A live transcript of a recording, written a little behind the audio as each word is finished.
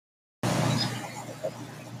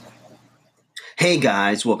Hey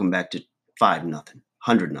guys, welcome back to 5 nothing,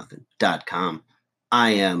 100 nothing.com. I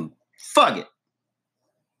am Fugget.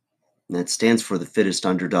 And that stands for the fittest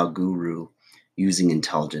underdog guru using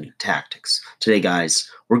intelligent tactics. Today, guys,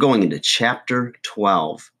 we're going into chapter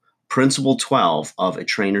 12, principle 12 of A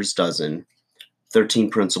Trainer's Dozen, 13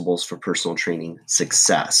 principles for personal training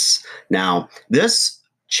success. Now, this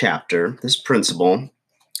chapter, this principle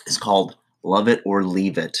is called Love It or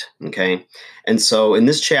Leave It. Okay. And so in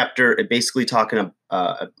this chapter, I'm basically talking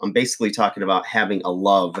about having a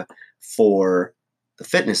love for the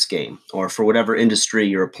fitness game or for whatever industry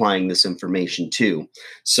you're applying this information to.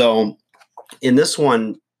 So in this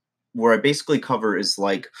one, where I basically cover is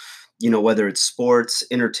like, whether it's sports,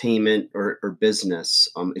 entertainment, or business,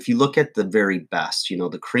 if you look at the very best,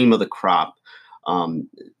 the cream of the crop,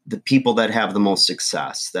 the people that have the most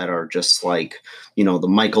success, that are just like, the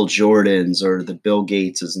Michael Jordans or the Bill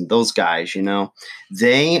Gateses and those guys,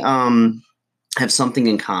 they have something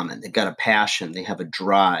in common. They've got a passion, they have a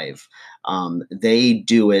drive. They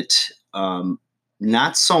do it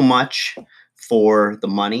not so much for the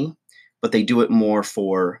money, but they do it more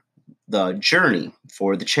for the journey,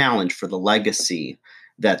 for the challenge, for the legacy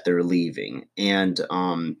that they're leaving. And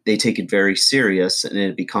they take it very serious, and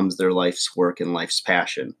it becomes their life's work and life's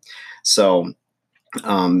passion. So,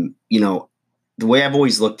 the way I've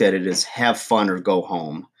always looked at it is have fun or go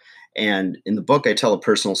home. And in the book, I tell a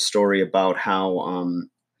personal story about how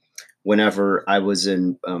whenever I was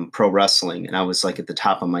in pro wrestling and I was like at the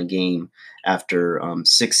top of my game after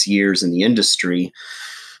 6 years in the industry,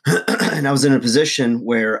 and I was in a position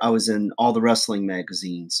where I was in all the wrestling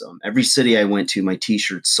magazines. Every city I went to, my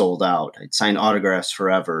T-shirts sold out. I'd sign autographs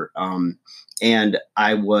forever, and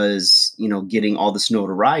I was, getting all this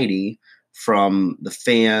notoriety from the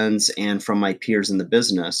fans and from my peers in the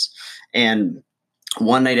business. And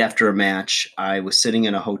one night after a match, I was sitting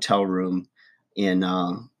in a hotel room in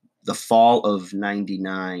the fall of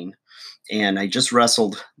 '99, and I just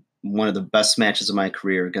wrestled one of the best matches of my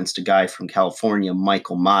career against a guy from California,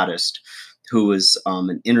 Michael Modest, who was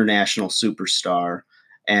an international superstar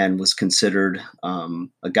and was considered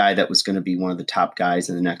a guy that was going to be one of the top guys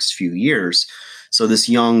in the next few years. So this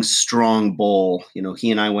young, strong bull,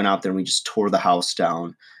 he and I went out there and we just tore the house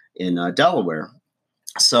down in Delaware.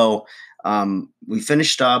 So we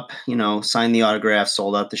finished up, signed the autograph,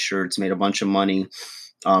 sold out the shirts, made a bunch of money.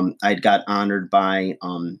 I'd got honored by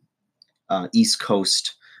East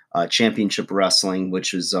Coast Championship Wrestling,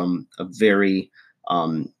 which is a very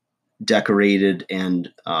decorated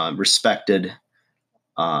and respected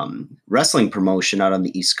wrestling promotion out on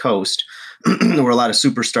the East Coast, where a lot of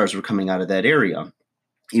superstars were coming out of that area.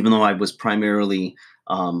 Even though I was primarily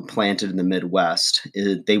planted in the Midwest,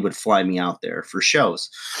 they would fly me out there for shows.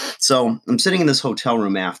 So I'm sitting in this hotel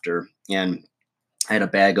room after, and I had a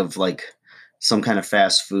bag of like some kind of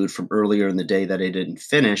fast food from earlier in the day that I didn't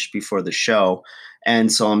finish before the show.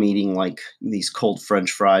 And so I'm eating like these cold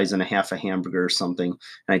French fries and a half a hamburger or something.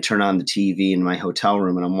 And I turn on the TV in my hotel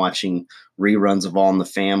room and I'm watching reruns of All in the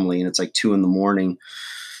Family. And it's like 2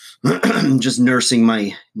 a.m, just nursing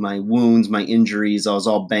my wounds, my injuries. I was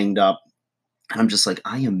all banged up. And I'm just like,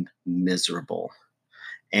 I am miserable.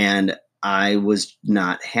 And I was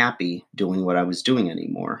not happy doing what I was doing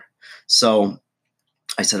anymore. So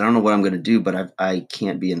I said, I don't know what I'm going to do, but I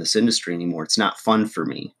can't be in this industry anymore. It's not fun for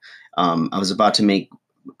me. I was about to make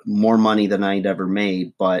more money than I'd ever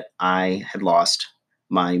made, but I had lost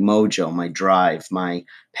my mojo, my drive, my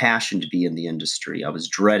passion to be in the industry. I was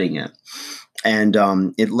dreading it. And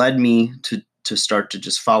it led me to start to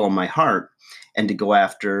just follow my heart and to go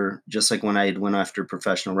after, just like when I went after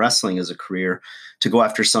professional wrestling as a career, to go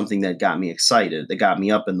after something that got me excited, that got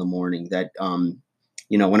me up in the morning, that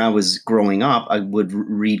when I was growing up, I would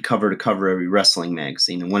read cover to cover every wrestling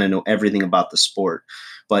magazine and want to know everything about the sport.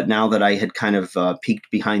 But now that I had kind of peeked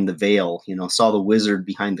behind the veil, saw the wizard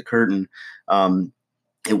behind the curtain,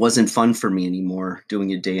 it wasn't fun for me anymore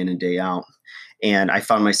doing it day in and day out. And I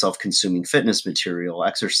found myself consuming fitness material,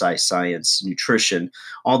 exercise science, nutrition,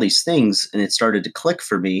 all these things. And it started to click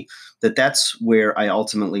for me that that's where I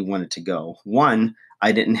ultimately wanted to go. One,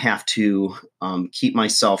 I didn't have to keep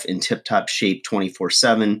myself in tip-top shape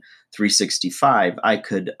 24/7, 365. I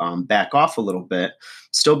could back off a little bit,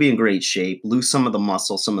 still be in great shape, lose some of the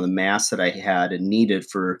muscle, some of the mass that I had and needed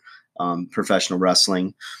for professional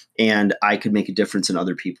wrestling, and I could make a difference in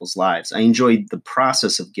other people's lives. I enjoyed the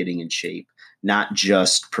process of getting in shape, not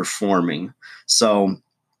just performing. So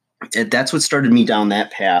that's what started me down that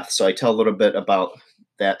path. So I tell a little bit about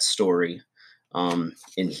that story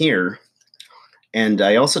in here. And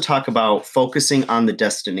I also talk about focusing on the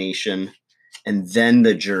destination and then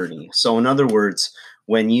the journey. So in other words,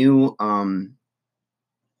 when you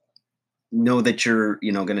know that you're,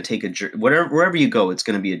 going to take a journey. Wherever you go, it's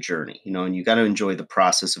going to be a journey, and you got to enjoy the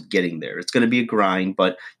process of getting there. It's going to be a grind,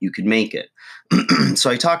 but you can make it. So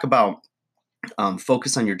I talk about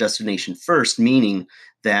focus on your destination first, meaning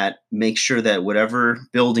that make sure that whatever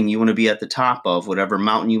building you want to be at the top of, whatever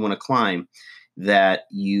mountain you want to climb, that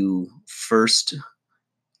you first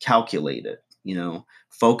calculate it,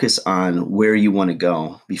 focus on where you want to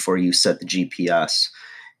go before you set the GPS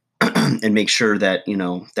and make sure that,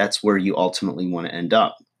 that's where you ultimately want to end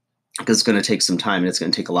up, because it's going to take some time and it's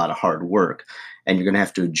going to take a lot of hard work, and you're going to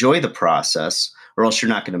have to enjoy the process, or else you're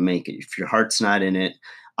not going to make it. If your heart's not in it,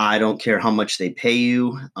 I don't care how much they pay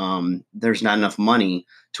you. There's not enough money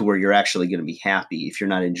to where you're actually going to be happy if you're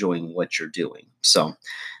not enjoying what you're doing. So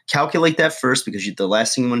calculate that first, because the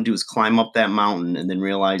last thing you want to do is climb up that mountain and then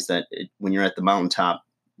realize that when you're at the mountaintop,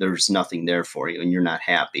 there's nothing there for you and you're not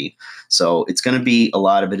happy. So it's going to be, a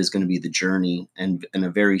lot of it is going to be the journey, and in a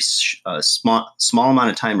very small amount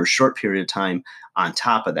of time or short period of time on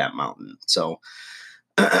top of that mountain. So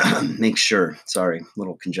make sure, sorry, a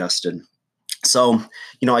little congested. So,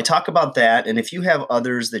 I talk about that. And if you have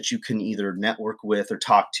others that you can either network with or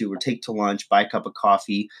talk to or take to lunch, buy a cup of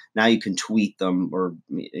coffee, now you can tweet them or,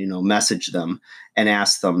 message them and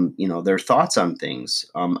ask them, their thoughts on things.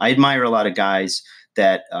 I admire a lot of guys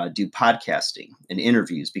that do podcasting and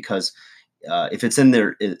interviews, because if it's in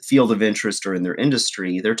their field of interest or in their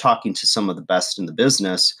industry, they're talking to some of the best in the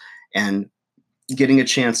business and getting a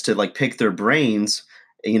chance to like pick their brains,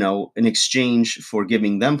 in exchange for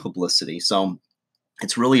giving them publicity. So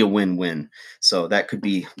it's really a win-win. So that could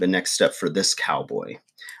be the next step for this cowboy.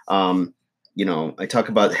 I talk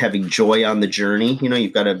about having joy on the journey.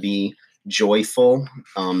 You've got to be joyful.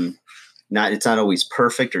 It's not always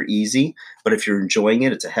perfect or easy, but if you're enjoying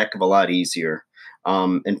it, it's a heck of a lot easier.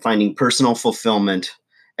 And finding personal fulfillment,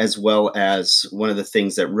 as well as one of the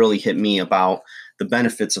things that really hit me about the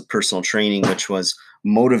benefits of personal training, which was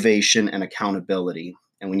motivation and accountability.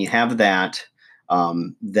 And when you have that,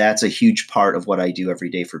 that's a huge part of what I do every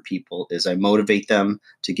day for people. Is I motivate them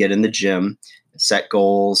to get in the gym, set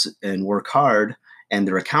goals, and work hard, and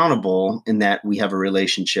they're accountable in that we have a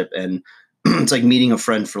relationship. And it's like meeting a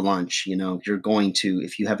friend for lunch. You're going to,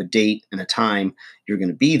 if you have a date and a time, you're going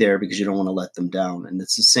to be there because you don't want to let them down. And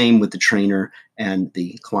it's the same with the trainer and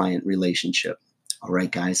the client relationship. All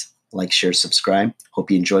right, guys. Like, share, subscribe. Hope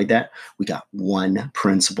you enjoyed that. We got one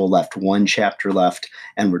principle left, one chapter left,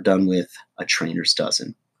 and we're done with A Trainer's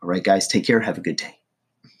Dozen. All right, guys, take care. Have a good day.